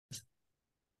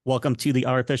Welcome to the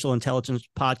Artificial Intelligence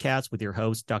Podcast with your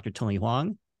host, Dr. Tony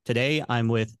Huang. Today, I'm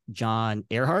with John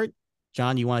Ehrhard.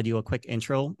 John, you want to do a quick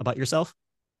intro about yourself?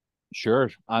 Sure.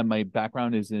 My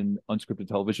background is in unscripted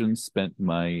television. Spent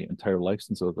my entire life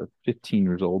since I was about 15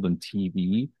 years old in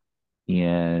TV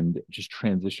and just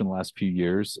transitioned the last few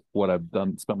years. What I've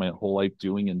done, spent my whole life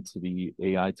doing into the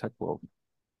AI tech world.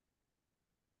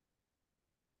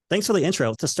 Thanks for the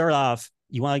intro. To start off,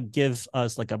 you want to give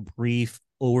us like a brief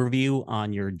overview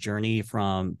on your journey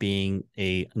from being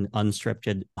an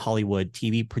unscripted Hollywood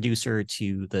TV producer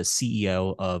to the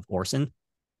CEO of Orson?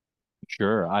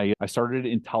 Sure. I started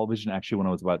in television actually when I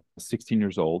was about 16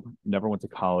 years old. Never went to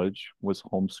college, was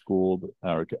homeschooled,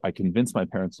 or I convinced my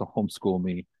parents to homeschool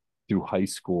me through high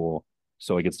school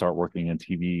so I could start working in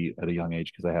TV at a young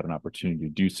age because I had an opportunity to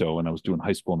do so. And I was doing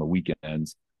high school on the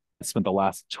weekends. I spent the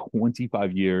last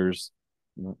 25 years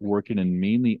working in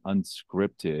mainly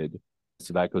unscripted.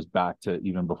 So that goes back to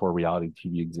even before reality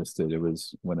TV existed. It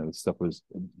was when stuff was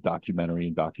documentary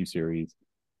and docuseries.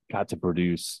 Got to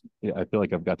produce. I feel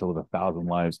like I've got to live 1,000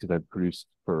 lives because I've produced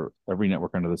for every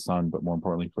network under the sun, but more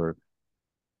importantly for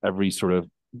every sort of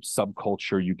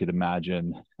subculture you could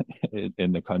imagine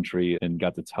in the country, and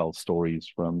got to tell stories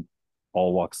from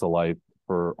all walks of life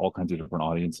for all kinds of different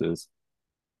audiences.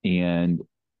 And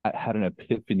I had an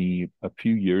epiphany a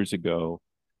few years ago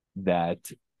that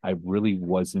I really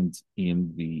wasn't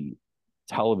in the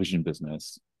television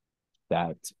business,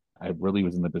 that I really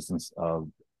was in the business of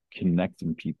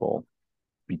connecting people,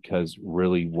 because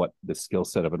really what the skill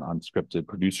set of an unscripted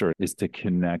producer is to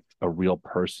connect a real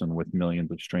person with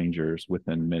millions of strangers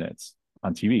within minutes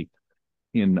on TV.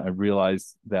 And I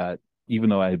realized that even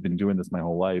though I had been doing this my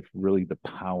whole life, really the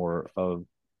power of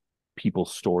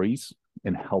people's stories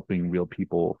and helping real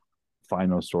people find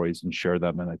those stories and share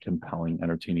them in a compelling,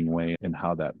 entertaining way, and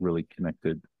how that really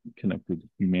connected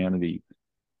humanity.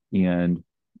 And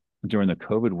during the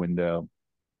COVID window,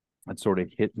 it sort of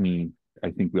hit me.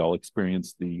 I think we all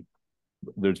experienced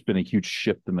there's been a huge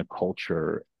shift in the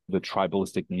culture, the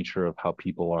tribalistic nature of how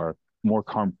people are more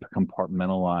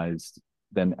compartmentalized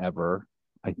than ever.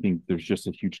 I think there's just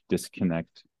a huge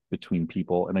disconnect between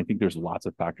people. And I think there's lots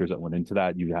of factors that went into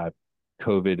that. You had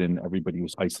COVID and everybody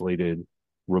was isolated,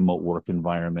 remote work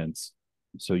environments.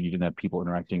 So you didn't have people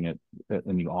interacting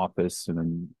in the office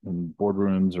and in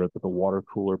boardrooms or at the water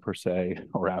cooler per se,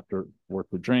 or after work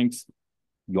with drinks.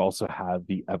 You also have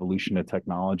the evolution of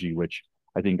technology, which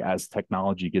I think as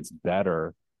technology gets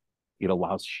better, it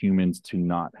allows humans to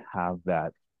not have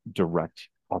that direct,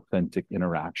 authentic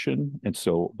interaction. And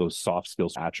so those soft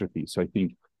skills atrophy. So I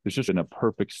think there's just been a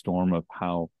perfect storm of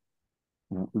how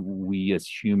we as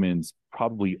humans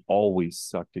probably always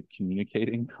sucked at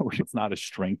communicating, which is not a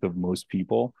strength of most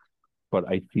people. But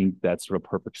I think that sort of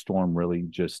perfect storm really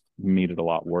just made it a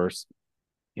lot worse.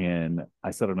 And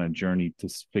I set on a journey to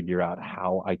figure out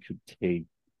how I could take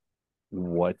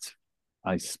what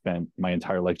I spent my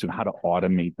entire life doing, how to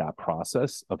automate that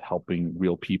process of helping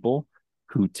real people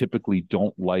who typically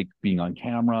don't like being on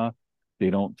camera. They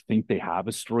don't think they have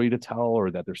a story to tell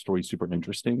or that their story is super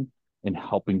interesting, and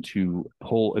helping to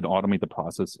pull and automate the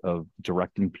process of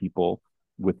directing people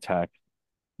with tech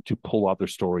to pull out their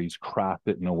stories, craft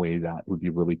it in a way that would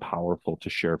be really powerful to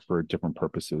share for different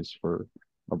purposes, for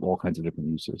of all kinds of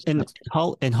different uses.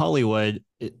 In Hollywood,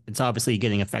 it's obviously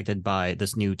getting affected by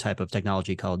this new type of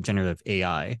technology called generative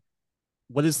AI.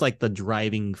 What is like the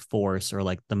driving force or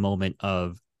like the moment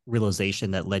of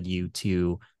realization that led you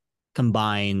to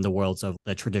combine the worlds of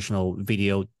the traditional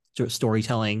video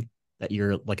storytelling that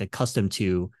you're like accustomed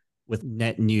to with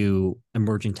net new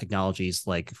emerging technologies,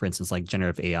 like for instance, like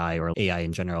generative AI or AI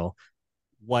in general?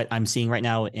 What I'm seeing right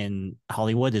now in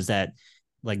Hollywood is that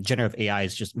like generative AI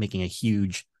is just making a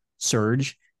huge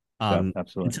surge Yeah,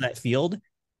 absolutely. into that field.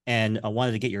 And I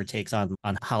wanted to get your takes on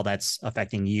how that's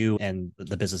affecting you and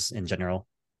the business in general.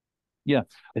 Yeah,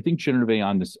 I think generative AI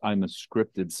on the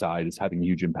scripted side is having a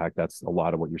huge impact. That's a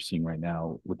lot of what you're seeing right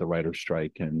now with the writer's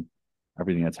strike and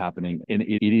everything that's happening. And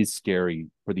it is scary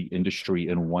for the industry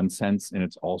in one sense, and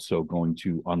it's also going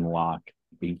to unlock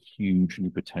a huge new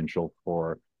potential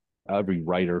for every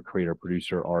writer, creator,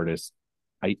 producer, artist.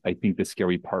 I think the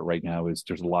scary part right now is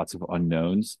there's lots of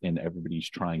unknowns, and everybody's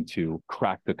trying to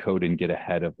crack the code and get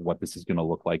ahead of what this is going to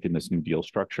look like in this new deal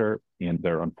structure. And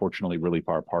they're unfortunately really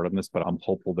far apart on this, but I'm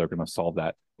hopeful they're going to solve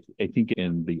that. I think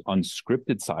in the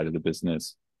unscripted side of the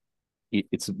business,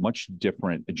 it's much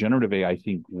different. Generative AI, I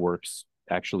think, works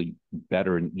actually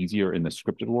better and easier in the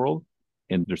scripted world.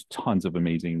 And there's tons of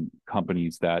amazing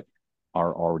companies that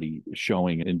are already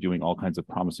showing and doing all kinds of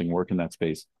promising work in that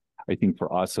space. I think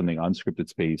for us in the unscripted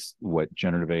space, what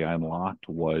generative AI unlocked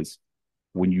was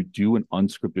when you do an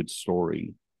unscripted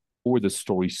story, or the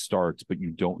story starts, but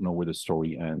you don't know where the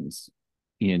story ends.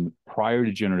 In prior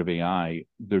to generative AI,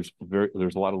 there's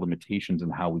a lot of limitations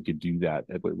in how we could do that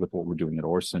with what we're doing at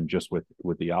Orson, just with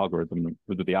the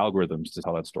algorithms to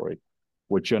tell that story.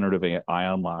 What generative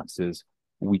AI unlocks is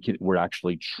we're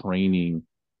actually training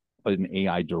an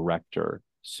AI director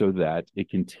so that it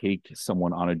can take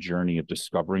someone on a journey of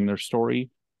discovering their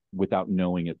story without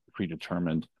knowing it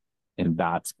predetermined. And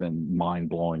that's been mind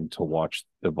blowing to watch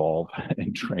evolve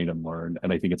and train and learn.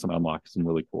 And I think it's an unlock some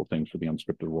really cool things for the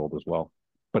unscripted world as well.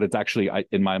 But it's actually,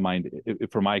 in my mind,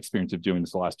 from my experience of doing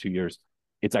this the last 2 years,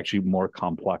 it's actually more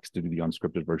complex to do the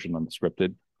unscripted version than the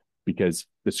scripted, because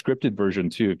the scripted version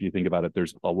too, if you think about it,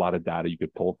 there's a lot of data you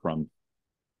could pull from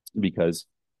because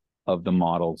of the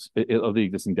models of the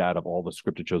existing data of all the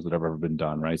scripted shows that have ever been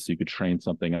done, right? So you could train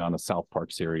something on a South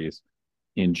Park series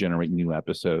and generate new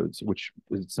episodes, which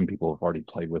some people have already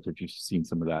played with, or you've seen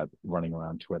some of that running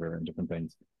around Twitter and different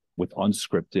things. With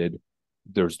unscripted,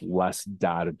 there's less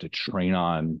data to train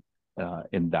on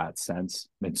in that sense.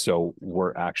 And so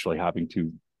we're actually having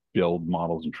to build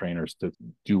models and trainers to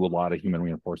do a lot of human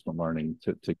reinforcement learning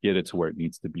to get it to where it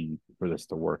needs to be for this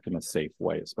to work in a safe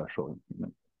way, especially.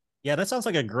 Yeah, that sounds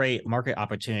like a great market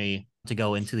opportunity to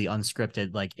go into the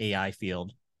unscripted like AI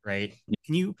field, right?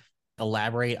 Can you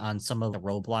elaborate on some of the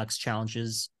roadblocks,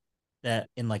 challenges that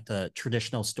in like the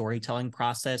traditional storytelling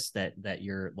process that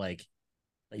you're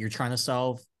trying to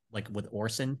solve, like with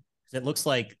Orson? Because it looks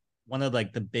like one of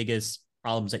like the biggest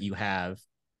problems that you have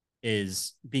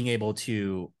is being able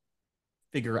to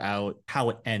figure out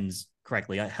how it ends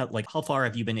correctly. How far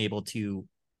have you been able to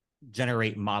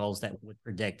generate models that would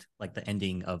predict like the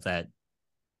ending of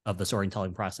the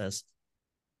storytelling process?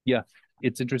 Yeah,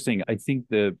 it's interesting. I think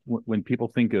when people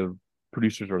think of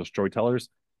producers or storytellers,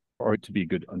 or to be a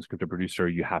good unscripted producer,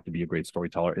 you have to be a great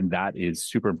storyteller, and that is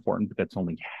super important. But that's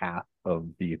only half of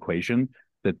the equation.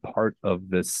 That part of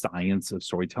the science of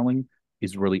storytelling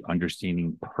is really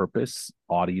understanding purpose,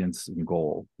 audience, and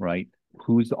goal. Right?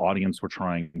 Who's the audience we're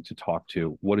trying to talk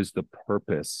to? What is the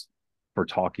purpose for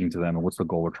talking to them, and what's the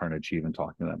goal we're trying to achieve in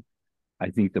talking to them? I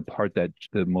think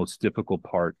the most difficult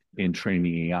part in training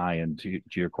the AI, and to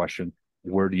your question,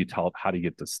 where do you tell it how to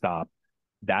get to stop?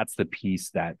 That's the piece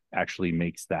that actually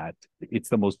makes that it's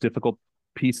the most difficult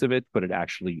piece of it, but it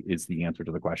actually is the answer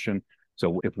to the question.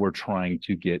 So if we're trying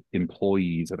to get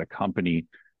employees at a company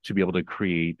to be able to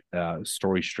create a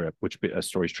story strip, which a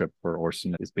story strip for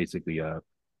Orson is basically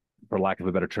for lack of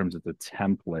a better terms, it's a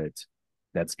template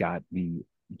that's got the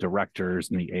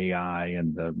directors and the AI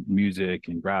and the music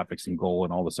and graphics and goal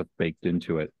and all this stuff baked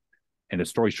into it. And a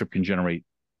story strip can generate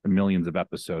millions of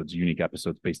episodes, unique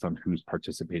episodes based on who's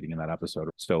participating in that episode.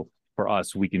 So for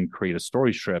us, we can create a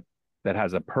story strip that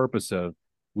has a purpose of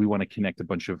we want to connect a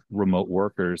bunch of remote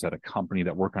workers at a company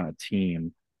that work on a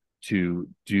team to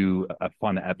do a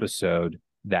fun episode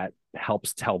that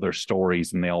helps tell their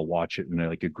stories, and they all watch it in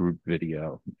like a group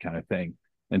video kind of thing.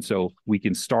 And so we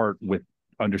can start with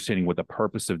understanding what the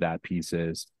purpose of that piece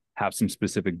is, have some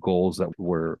specific goals that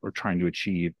we're trying to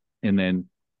achieve, and then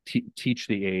teach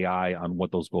the AI on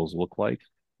what those goals look like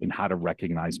and how to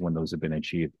recognize when those have been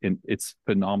achieved. And it's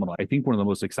phenomenal. I think one of the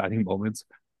most exciting moments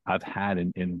I've had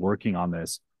in working on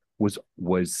this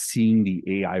was seeing the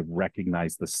AI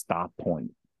recognize the stop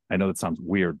point. I know that sounds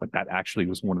weird, but that actually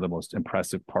was one of the most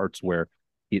impressive parts, where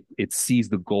it sees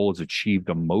the goal is achieved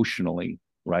emotionally,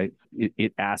 right?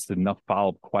 It asked enough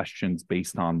follow-up questions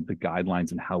based on the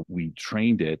guidelines and how we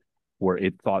trained it, where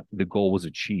it thought the goal was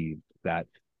achieved, that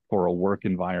for a work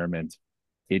environment,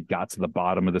 it got to the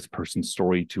bottom of this person's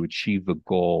story to achieve the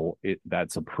goal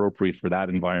that's appropriate for that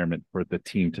environment, for the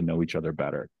team to know each other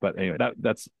better. But anyway,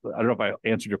 that's I don't know if I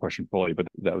answered your question fully, but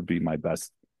that would be my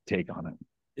best take on it.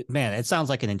 Man, it sounds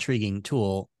like an intriguing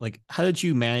tool. Like, how did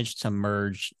you manage to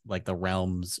merge like the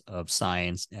realms of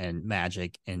science and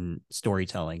magic and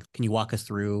storytelling? Can you walk us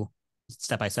through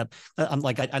step by step? I'm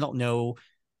like, I don't know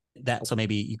that, so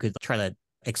maybe you could try to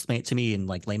explain it to me in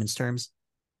like layman's terms.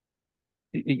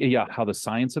 Yeah, how the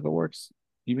science of it works,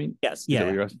 you mean? Yes. Is that what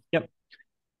Yeah. you're asking? Yep.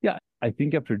 Yeah, I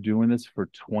think after doing this for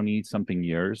 20 something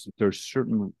years, there's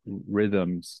certain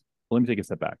rhythms. Let me take a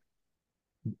step back.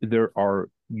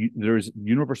 There's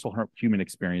universal human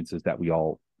experiences that we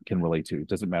all can relate to. It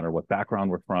doesn't matter what background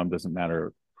we're from, doesn't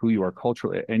matter who you are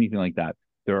culturally, anything like that.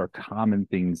 There are common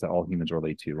things that all humans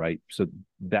relate to, right? So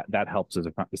that helps as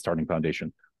a starting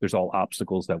foundation. There's all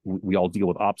obstacles that we all deal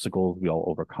with obstacles. We all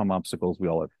overcome obstacles. We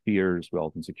all have fears. We all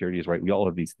have insecurities, right? We all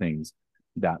have these things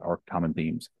that are common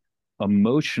themes.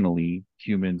 emotionally,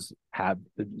 humans have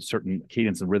certain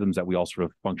cadence and rhythms that we all sort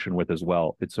of function with as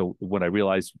well. And so what I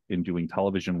realized in doing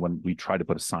television, when we try to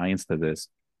put a science to this,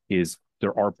 is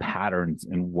there are patterns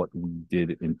in what we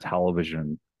did in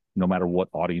television, no matter what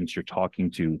audience you're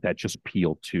talking to, that just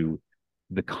appeal to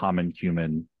the common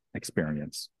human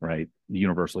experience, right? The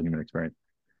universal human experience.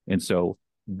 And so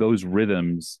those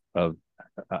rhythms of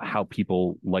how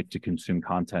people like to consume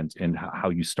content and how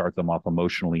you start them off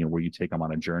emotionally and where you take them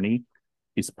on a journey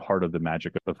is part of the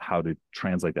magic of how to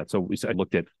translate that. So I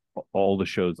looked at all the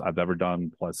shows I've ever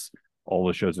done, plus all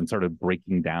the shows, and started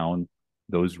breaking down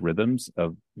those rhythms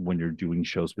of when you're doing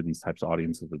shows for these types of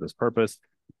audiences for this purpose.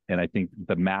 And I think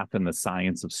the math and the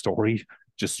science of story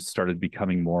just started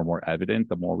becoming more and more evident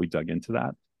the more we dug into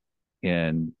that.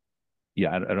 And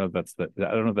yeah, I don't know if that's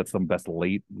the best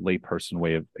lay person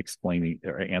way of explaining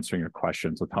or answering your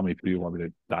question. So tell me if you want me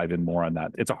to dive in more on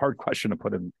that. It's a hard question to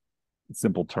put in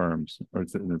simple terms or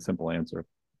in a simple answer.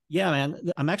 Yeah, man.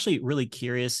 I'm actually really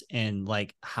curious in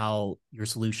like how your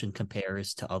solution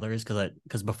compares to others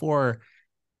because before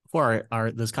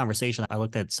our this conversation, I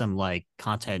looked at some like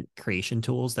content creation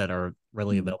tools that are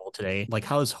really available today. Like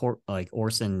how does like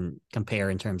Orson compare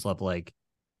in terms of like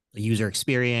the user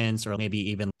experience or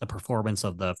maybe even the performance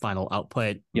of the final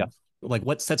output? Yeah, like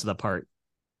what sets it apart?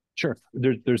 sure.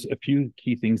 There's a few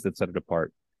key things that set it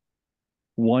apart.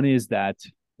 One is that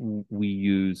we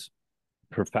use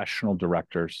professional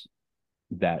directors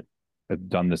that have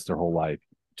done this their whole life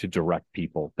to direct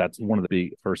people. That's one of the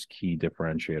big first key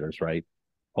differentiators, right?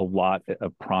 A lot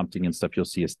of prompting and stuff you'll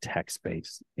see is text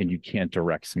based, and you can't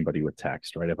direct somebody with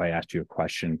text, right? If I asked you a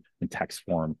question in text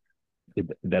form,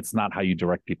 that's not how you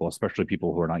direct people, especially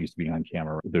people who are not used to being on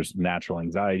camera. There's natural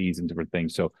anxieties and different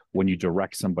things. So when you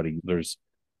direct somebody, there's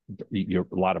a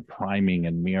lot of priming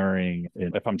and mirroring.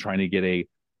 And if I'm trying to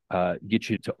get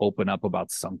you to open up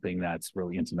about something that's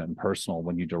really intimate and personal,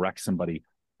 when you direct somebody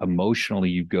emotionally,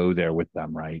 you go there with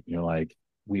them, right? You're like,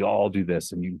 we all do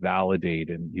this, and you validate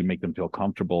and you make them feel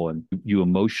comfortable, and you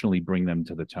emotionally bring them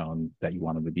to the tone that you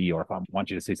want them to be. Or if I want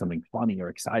you to say something funny or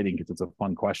exciting because it's a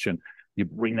fun question, you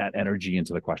bring that energy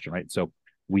into the question, right? So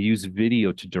we use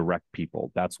video to direct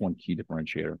people. That's one key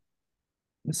differentiator.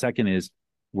 The second is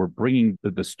we're bringing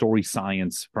the story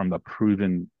science from the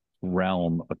proven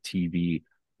realm of TV,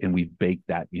 and we've baked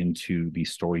that into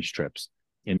these story strips.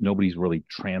 And nobody's really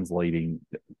translating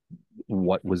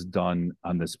what was done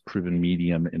on this proven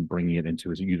medium and bringing it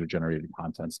into a user-generated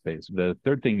content space. The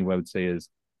third thing I would say is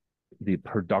the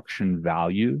production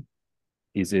value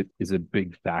is a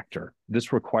big factor.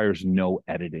 This requires no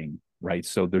editing, right?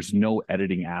 So there's no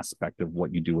editing aspect of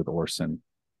what you do with Orson.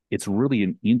 It's really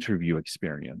an interview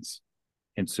experience.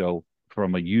 And so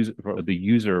from the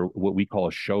user, what we call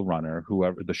a showrunner,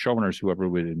 whoever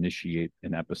would initiate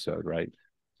an episode, right?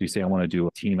 So you say, I want to do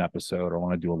a team episode, or I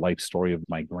want to do a life story of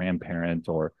my grandparent,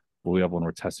 or we have one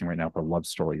we're testing right now for love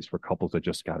stories for couples that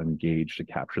just got engaged to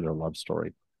capture their love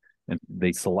story. And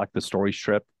they select the story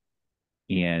strip,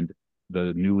 and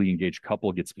the newly engaged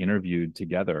couple gets interviewed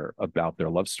together about their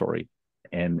love story.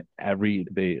 And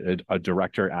a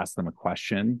director asks them a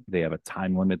question. They have a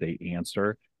time limit. They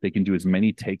answer. They can do as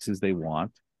many takes as they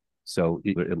want. So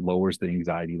it lowers the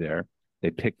anxiety there.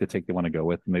 They pick the take they want to go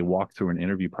with, and they walk through an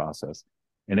interview process.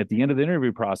 And at the end of the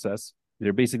interview process,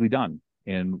 they're basically done.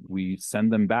 And we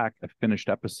send them back a finished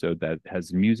episode that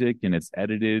has music and it's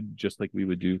edited just like we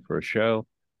would do for a show,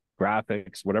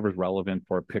 graphics, whatever's relevant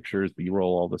for pictures,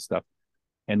 B-roll, all this stuff.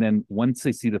 And then once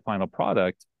they see the final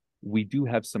product, we do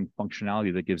have some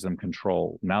functionality that gives them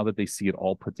control. Now that they see it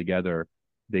all put together,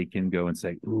 they can go and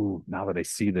say, ooh, now that I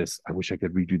see this, I wish I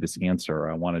could redo this answer.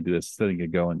 Or I want to do this. So they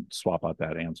can go and swap out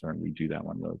that answer and redo that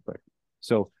one really quick.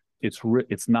 So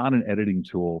it's not an editing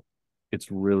tool. It's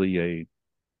really a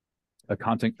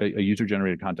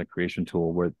user-generated content creation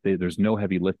tool where there's no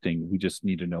heavy lifting. We just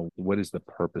need to know what is the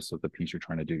purpose of the piece you're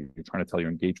trying to do. You're trying to tell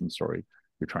your engagement story.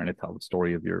 You're trying to tell the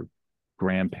story of your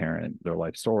grandparent, their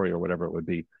life story, or whatever it would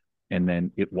be. And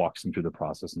then it walks them through the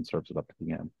process and serves it up at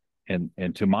the end.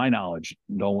 And to my knowledge,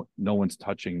 no one's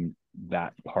touching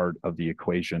that part of the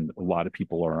equation. A lot of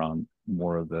people are on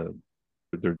more of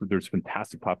there's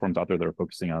fantastic platforms out there that are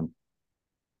focusing on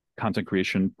content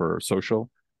creation for social,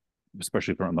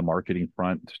 especially on the marketing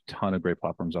front. A ton of great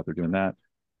platforms out there doing that.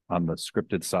 On the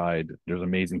scripted side, there's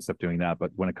amazing stuff doing that.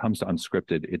 But when it comes to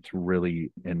unscripted, it's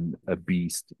really a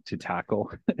beast to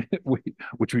tackle,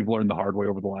 which we've learned the hard way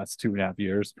over the last 2.5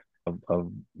 years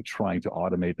of trying to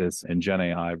automate this. And Gen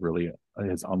AI really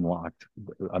has unlocked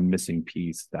a missing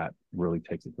piece that really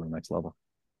takes it to the next level.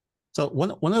 So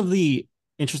one of the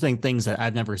interesting things that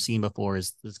I've never seen before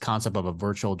is this concept of a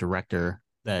virtual director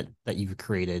that you've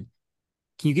created.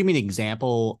 Can you give me an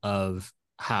example of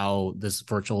how this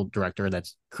virtual director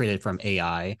that's created from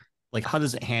AI, like how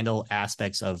does it handle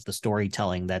aspects of the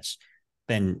storytelling that's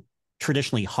been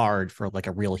traditionally hard for like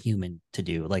a real human to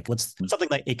do? Like what's something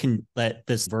that it can that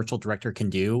this virtual director can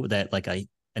do that like an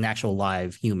actual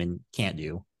live human can't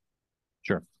do?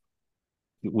 Sure.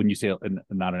 When you say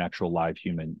not an actual live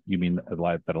human, you mean a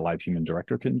live human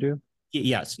director can do?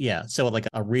 Yes, yeah. So like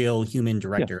a real human Yeah.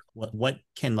 director, what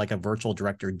can like a virtual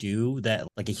director do that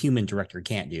like a human director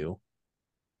can't do?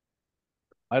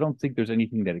 I don't think there's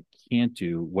anything that it can't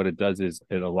do. What it does is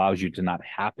it allows you to not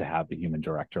have to have the human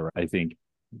director. I think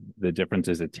the difference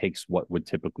is it takes what would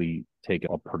typically take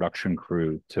a production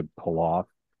crew to pull off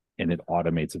and it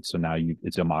automates it. So now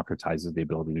it democratizes the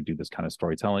ability to do this kind of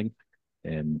storytelling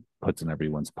and puts in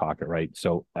everyone's pocket, right?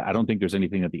 So I don't think there's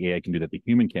anything that the AI can do that the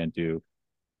human can't do.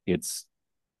 It's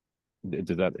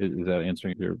is that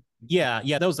answering your? Yeah,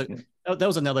 yeah, Yeah. that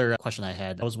was another question I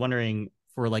had. I was wondering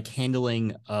for like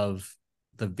handling of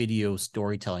the video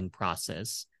storytelling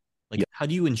process, like Yeah. how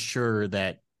do you ensure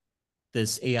that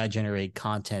this AI generated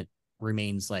content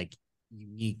remains like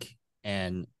unique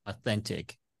and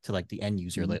authentic to like the end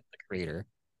user, Mhm. the creator?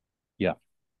 Yeah.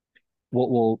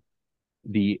 Well,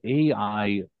 the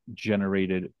AI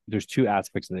generated, there's two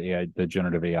aspects of the AI, the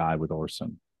generative AI with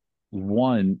Orson.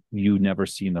 One, you never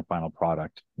see in the final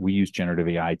product. We use generative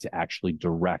AI to actually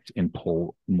direct and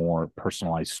pull more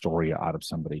personalized story out of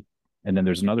somebody. And then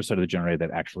there's another side of the generative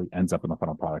that actually ends up in the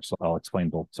final product. So I'll explain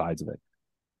both sides of it.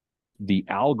 The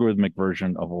algorithmic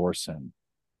version of Orson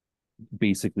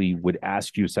basically would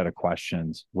ask you a set of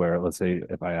questions where, let's say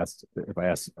if I ask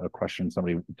a question,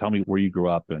 somebody tell me where you grew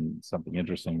up and something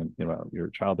interesting about your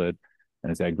childhood,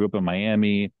 and I say I grew up in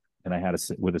Miami and I had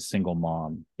with a single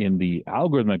mom. In the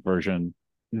algorithmic version,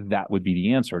 that would be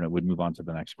the answer, and it would move on to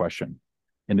the next question.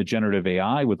 In the generative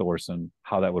AI with Orson,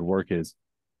 how that would work is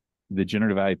the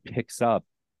generative AI picks up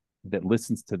that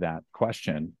listens to that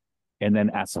question and then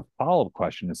asks a follow-up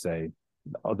question to say,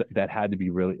 oh, that had to be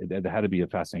that had to be a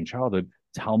fascinating childhood.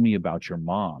 Tell me about your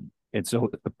mom. And so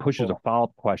it pushes a Cool.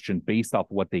 follow-up question based off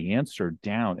what they answered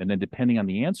down. And then depending on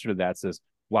the answer to that says,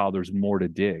 wow, there's more to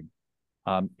dig.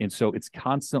 And so it's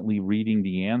constantly reading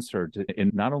the answer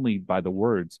and not only by the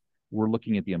words, we're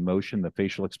looking at the emotion, the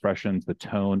facial expressions, the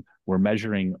tone. We're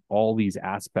measuring all these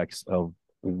aspects of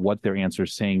what their answer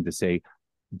is saying to say,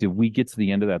 did we get to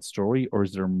the end of that story, or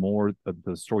is there more of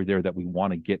the story there that we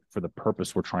want to get for the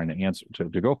purpose we're trying to answer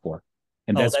to go for?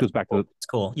 And Oh, that that's goes back cool. to That's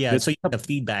cool. Yeah. the, So you have a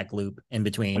feedback loop in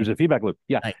there's between. a feedback loop.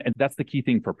 Yeah. Like, And that's the key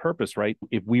thing for purpose, right?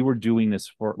 If we were doing this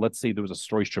for, let's say there was a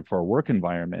story strip for a work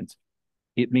environment,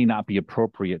 it may not be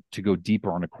appropriate to go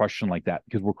deeper on a question like that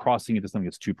because we're crossing into something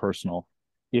that's too personal.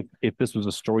 If this was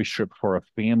a story strip for a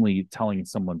family telling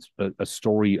someone's a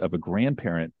story of a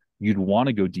grandparent, you'd want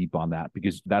to go deep on that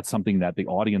because that's something that the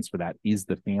audience for that is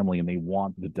the family and they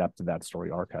want the depth of that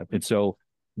story archive. And so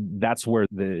that's where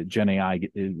the Gen AI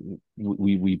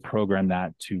we program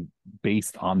that to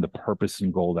based on the purpose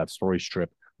and goal of that story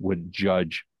strip would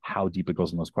judge how deep it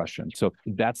goes in those questions. So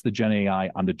that's the Gen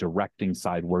AI on the directing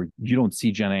side where you don't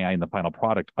see Gen AI in the final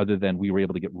product other than we were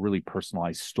able to get really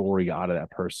personalized story out of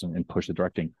that person and push the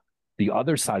directing. The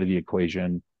other side of the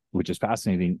equation, which is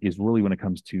fascinating, is really when it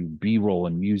comes to B-roll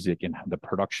and music and the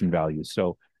production values.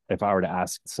 So if I were to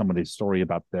ask somebody a story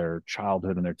about their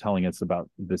childhood and they're telling us about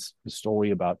this story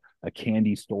about a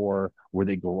candy store where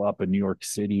they grew up in New York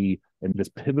City and this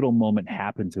pivotal moment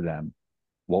happened to them,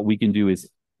 what we can do is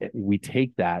we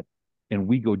take that and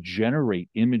we go generate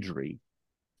imagery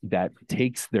that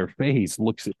takes their face,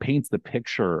 paints the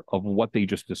picture of what they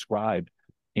just described.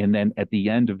 And then at the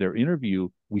end of their interview,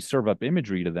 we serve up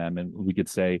imagery to them and we could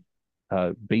say,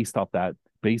 based off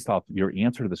your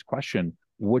answer to this question,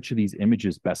 which of these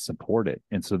images best support it?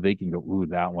 And so they can go, ooh,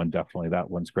 that one, definitely, that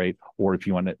one's great. Or if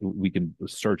you want to, we can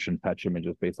search and fetch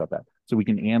images based off that. So we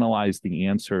can analyze the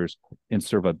answers and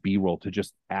serve a B-roll to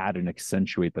just add and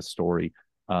accentuate the story.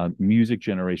 Music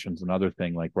generation is another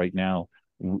thing. Like right now,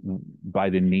 by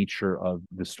the nature of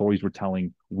the stories we're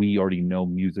telling, we already know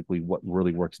musically what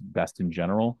really works best in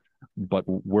general. But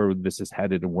where this is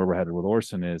headed and where we're headed with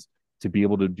Orson is to be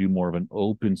able to do more of an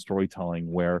open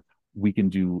storytelling where we can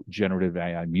do generative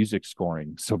AI music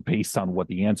scoring. So based on what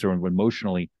the answer and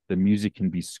emotionally, the music can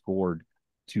be scored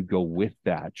to go with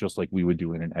that, just like we would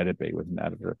do in an edit bay with an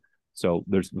editor. So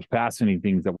there's fascinating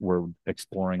things that we're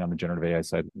exploring on the generative AI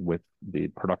side with the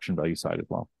production value side as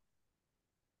well.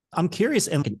 I'm curious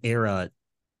in an era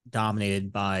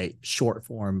dominated by short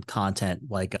form content,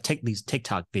 like take these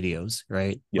TikTok videos,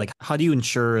 right? Yeah. Like, how do you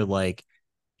ensure like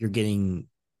you're getting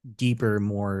deeper,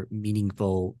 more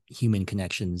meaningful human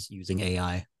connections using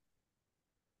AI?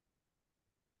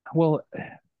 Well,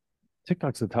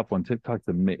 TikTok's a tough one.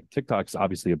 TikTok's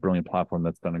obviously a brilliant platform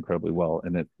that's done incredibly well,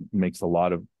 and it makes a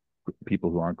lot of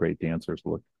people who aren't great dancers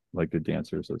look like good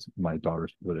dancers, as my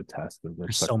daughters would attest. They're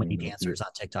There's such so many an dancers on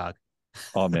TikTok.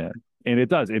 oh man, and it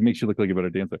does. It makes you look like a better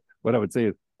dancer. What I would say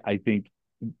is, I think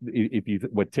if you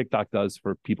what TikTok does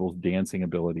for people's dancing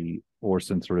ability,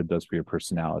 Orson sort of does for your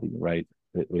personality, right?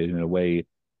 In a way,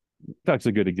 TikTok's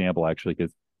a good example actually,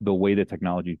 because the way that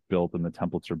technology is built and the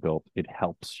templates are built, it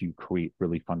helps you create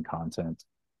really fun content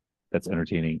that's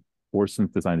entertaining.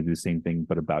 Orson's designed to do the same thing,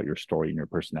 but about your story and your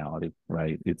personality,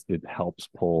 right? It helps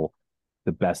pull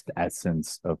the best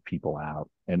essence of people out,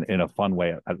 and in a fun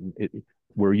way.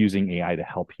 We're using AI to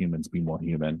help humans be more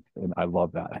human, and I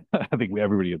love that. I think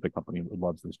everybody at the company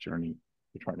loves this journey.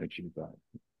 We're trying to achieve that.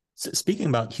 So speaking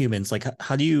about humans, like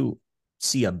how do you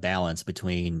see a balance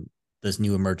between this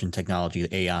new emergent technology,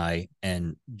 AI,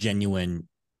 and genuine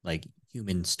like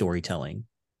human storytelling?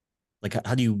 Like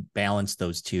how do you balance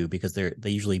those two? Because they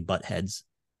usually butt heads.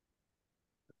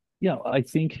 Yeah, I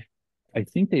think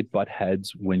they butt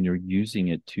heads when you're using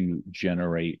it to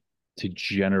generate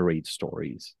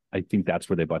stories. I think that's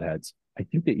where they butt heads. I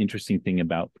think the interesting thing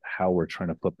about how we're trying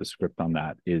to flip the script on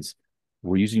that is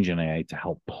we're using Gen AI to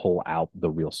help pull out the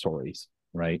real stories,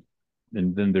 right?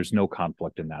 And then there's no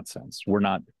conflict in that sense. We're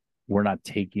not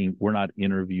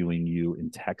interviewing you in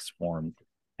text form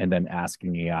and then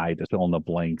asking AI to fill in the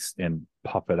blanks and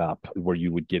puff it up where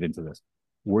you would get into this.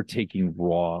 We're taking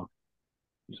raw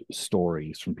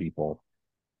stories from people,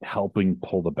 helping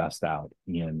pull the best out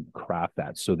and craft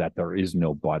that so that there is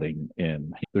no butting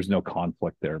in. There's no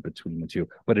conflict there between the two.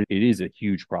 But it is a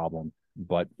huge problem.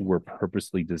 But we're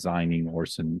purposely designing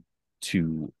Orson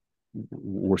to,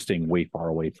 we're staying way far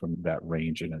away from that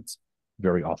range, and it's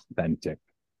very authentic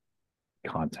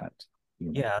content.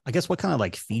 Yeah. I guess what kind of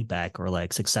like feedback or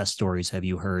like success stories have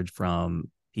you heard from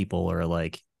people or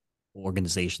like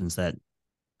organizations that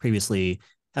previously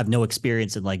have no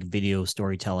experience in like video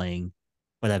storytelling,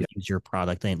 but have Yeah. used your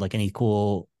product? And like any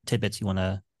cool tidbits you want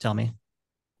to tell me?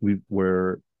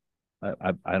 We're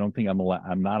I don't think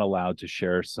I'm not allowed to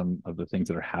share some of the things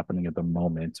that are happening at the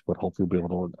moment, but hopefully we'll be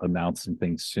able to announce some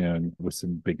things soon with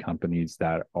some big companies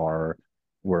that are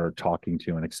we're talking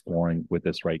to and exploring with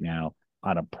this right now.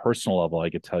 On a personal level, I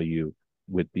could tell you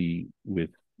with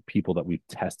people that we've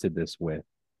tested this with,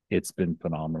 it's been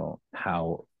phenomenal.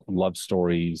 How love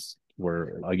stories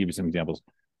were, I'll give you some examples.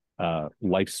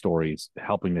 Life stories,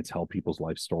 helping to tell people's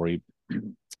life story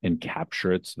and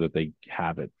capture it so that they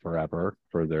have it forever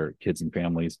for their kids and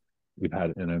families. We've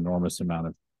had an enormous amount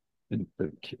of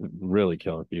really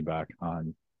killer feedback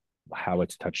on how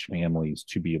it's touched families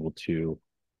to be able to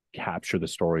capture the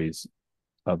stories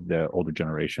of the older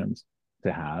generations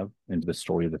to have into the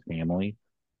story of the family.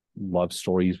 Love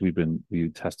stories. We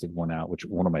tested one out, which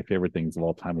one of my favorite things of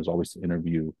all time is always to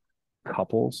interview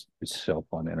couples. It's so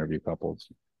fun to interview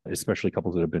couples, especially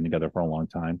couples that have been together for a long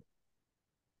time.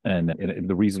 And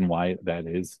the reason why that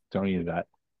is, Tony, is that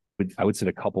I would sit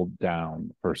a couple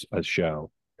down for a show.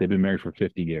 They've been married for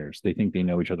 50 years. They think they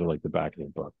know each other like the back of their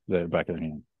book, the back of their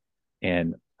hand.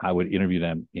 And I would interview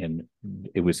them, and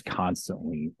it was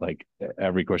constantly like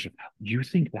every question. You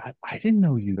think that? I didn't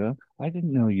know you. Though. I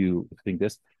didn't know you think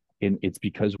this. And it's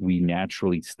because we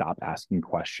naturally stop asking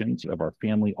questions of our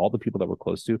family, all the people that we're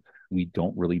close to. We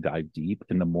don't really dive deep.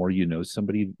 And the more you know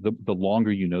somebody, the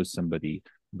longer you know somebody,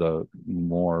 the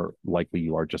more likely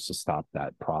you are just to stop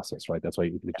that process, right? That's why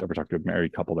if you ever talk to a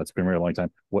married couple that's been married a long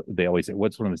time, what they always say,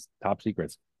 what's one of the top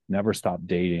secrets? Never stop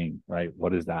dating, right?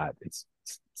 What is that? It's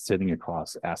sitting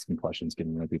across, asking questions,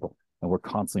 getting to know people, and we're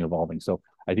constantly evolving. So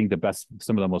I think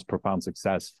some of the most profound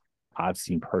success I've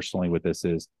seen personally with this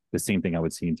is the same thing I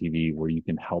would see in TV, where you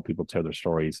can help people tell their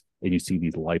stories, and you see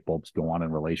these light bulbs go on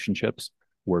in relationships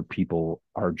where people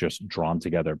are just drawn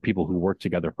together, people who work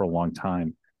together for a long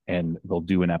time, and they'll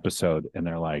do an episode and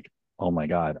they're like, oh my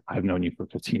God, I've known you for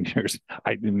 15 years.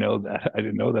 I didn't know that. I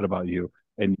didn't know that about you.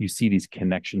 And you see these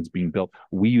connections being built.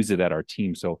 We use it at our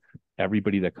team. So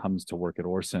everybody that comes to work at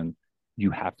Orson,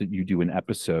 you do an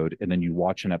episode, and then you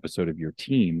watch an episode of your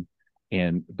team,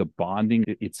 and the bonding,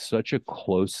 it's such a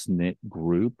close knit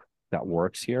group that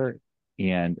works here.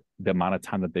 And the amount of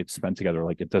time that they've spent together,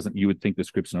 like you would think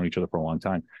this group's known each other for a long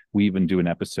time. We even do an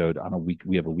episode on a week.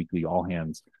 We have a weekly all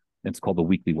hands. It's called the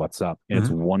weekly What's Up. And it's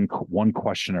one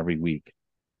question every week.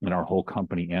 And our whole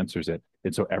company answers it.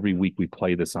 And so every week we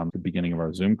play this on the beginning of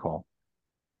our Zoom call.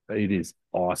 It is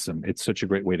awesome. It's such a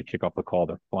great way to kick off the call.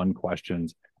 They're fun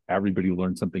questions. Everybody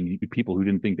learned something. People who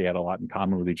didn't think they had a lot in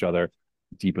common with each other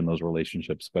deepen those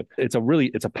relationships. But it's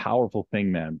a powerful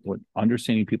thing, man.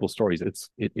 Understanding people's stories,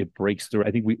 it breaks through.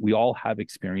 I think we all have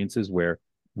experiences where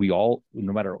we all,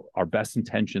 no matter our best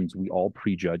intentions, we all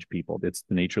prejudge people. It's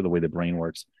the nature of the way the brain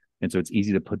works. And so it's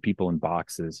easy to put people in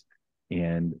boxes.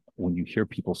 And when you hear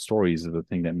people's stories, is the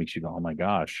thing that makes you go, oh my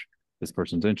gosh, this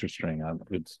person's interesting.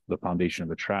 It's the foundation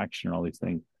of attraction and all these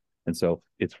things. And so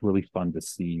it's really fun to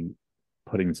see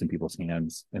putting this in people's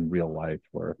hands in real life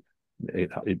where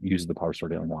it uses the power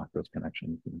story to unlock those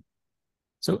connections.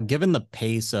 So, given the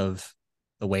pace of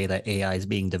the way that AI is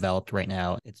being developed right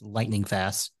now, it's lightning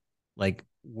fast. Like,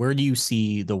 where do you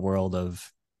see the world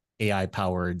of AI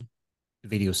powered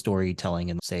video storytelling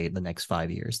in, say, the next 5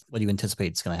 years? What do you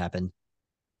anticipate is going to happen?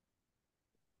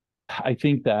 I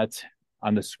think that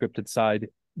on the scripted side,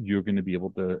 you're going to be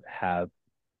able to have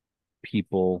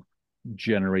people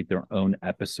generate their own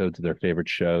episodes of their favorite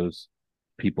shows.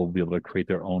 People will be able to create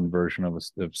their own version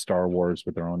of Star Wars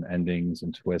with their own endings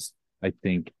and twists. I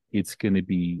think it's going to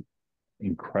be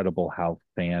incredible how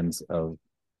fans of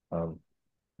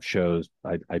shows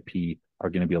IP are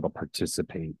going to be able to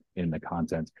participate in the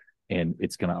content, and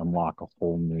it's going to unlock a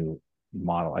whole new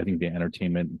model. I think the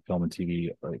entertainment, film and TV,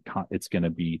 it's going to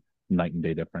be night and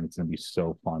day different. It's going to be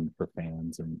so fun for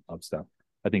fans and of stuff.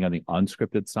 I think on the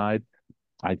unscripted side,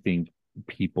 I think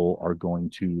people are going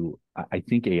to. I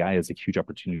think AI is a huge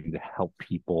opportunity to help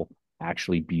people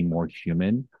actually be more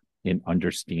human and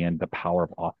understand the power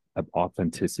of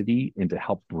authenticity, and to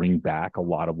help bring back a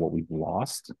lot of what we've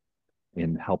lost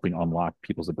in helping unlock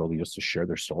people's ability just to share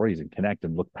their stories and connect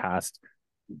and look past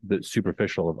the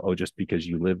superficial of, oh, just because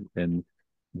you live in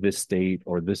this state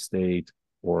or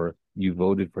you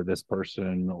voted for this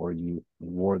person or you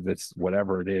wore this,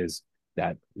 whatever it is,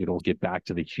 that it'll get back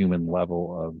to the human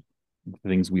level of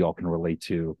things we all can relate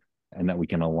to and that we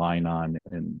can align on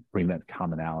and bring that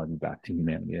commonality back to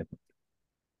humanity.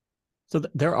 So,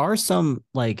 there are some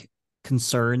like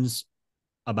concerns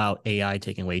about AI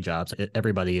taking away jobs.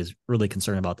 Everybody is really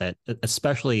concerned about that,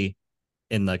 especially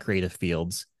in the creative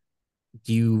fields.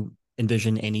 Do you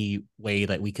envision any way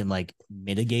that we can like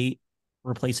mitigate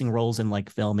replacing roles in like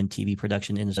film and TV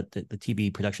production in the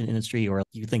TV production industry, or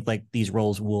do you think like these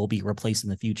roles will be replaced in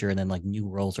the future and then like new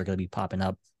roles are going to be popping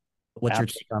up? What's your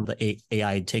take on the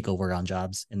AI takeover on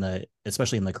jobs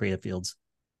especially in the creative fields?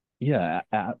 Yeah,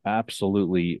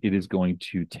 absolutely. It is going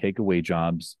to take away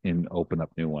jobs and open up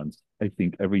new ones. I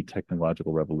think every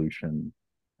technological revolution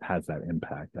has that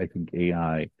impact. I think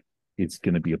AI is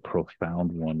going to be a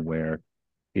profound one where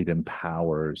it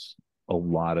empowers a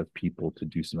lot of people to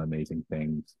do some amazing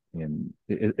things in,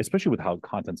 especially with how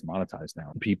content's monetized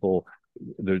now. People,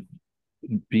 they're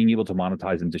being able to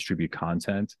monetize and distribute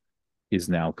content is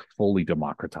now fully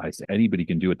democratized. Anybody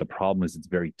can do it. The problem is it's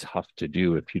very tough to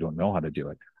do if you don't know how to do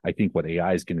it. I think what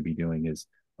AI is going to be doing is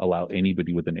allow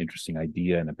anybody with an interesting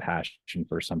idea and a passion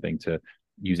for something to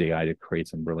use AI to create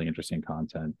some really interesting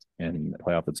content and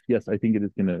play off it. Yes, I think it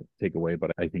is going to take away,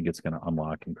 but I think it's going to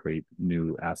unlock and create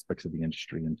new aspects of the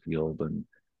industry and field, and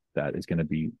that is going to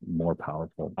be more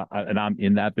powerful. And I'm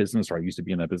in that business, or I used to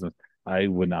be in that business. I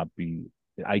would not be.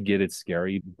 I get it's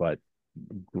scary, but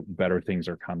better things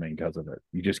are coming because of it.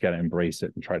 You just got to embrace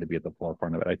it and try to be at the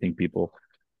forefront of it. I think people,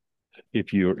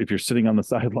 if you're sitting on the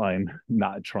sideline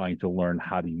not trying to learn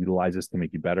how to utilize this to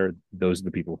make you better, those are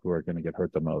the people who are going to get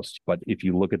hurt the most. But if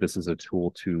you look at this as a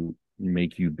tool to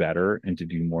make you better and to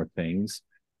do more things,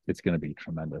 it's going to be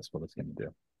tremendous what it's going to do.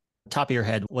 Top of your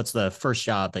head, what's the first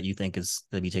job that you think is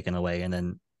going to be taken away? And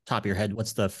then top of your head,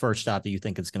 what's the first job that you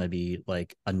think is going to be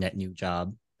like a net new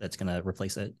job that's going to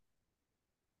replace it?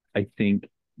 I think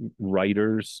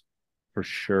writers for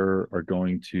sure are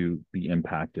going to be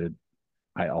impacted.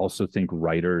 I also think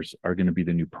writers are going to be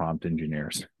the new prompt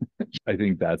engineers. I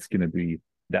think that's going to be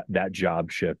that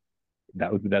job shift.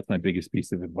 That's my biggest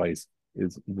piece of advice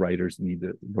is writers need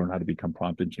to learn how to become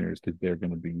prompt engineers because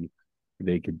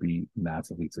they could be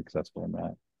massively successful in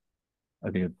that. I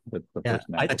think that's the Yeah,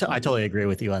 first. I totally agree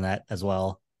with you on that as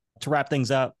well. To wrap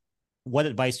things up, what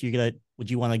advice would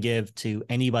you want to give to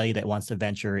anybody that wants to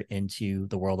venture into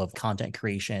the world of content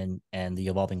creation and the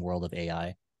evolving world of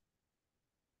AI?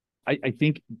 I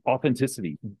think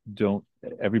authenticity. Don't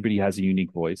Everybody has a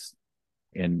unique voice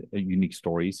and unique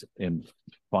stories, and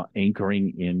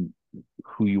anchoring in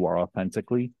who you are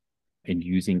authentically and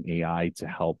using AI to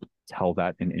help tell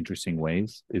that in interesting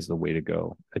ways is the way to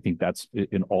go. I think that's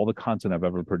in all the content I've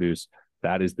ever produced.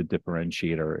 That is the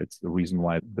differentiator. It's the reason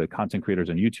why the content creators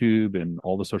on YouTube and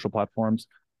all the social platforms,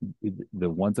 the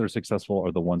ones that are successful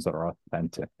are the ones that are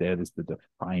authentic. That is the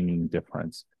defining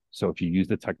difference. So if you use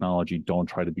the technology, don't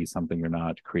try to be something you're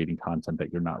not, creating content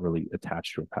that you're not really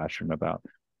attached to or passionate about.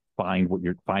 Find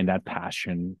that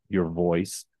passion, your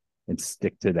voice, and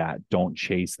stick to that. Don't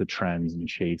chase the trends and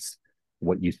chase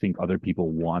what you think other people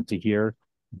want to hear.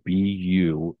 be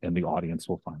you, and the audience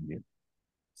will find you.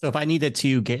 So if I needed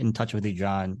to get in touch with you,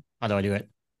 John, how do I do it?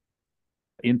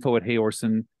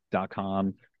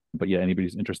 Info@heyorson.com. But yeah, anybody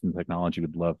who's interested in technology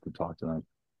would love to talk to them.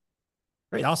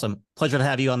 Great. Awesome. Pleasure to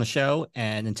have you on the show.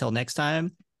 And until next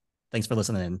time, thanks for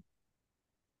listening in.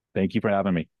 Thank you for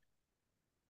having me.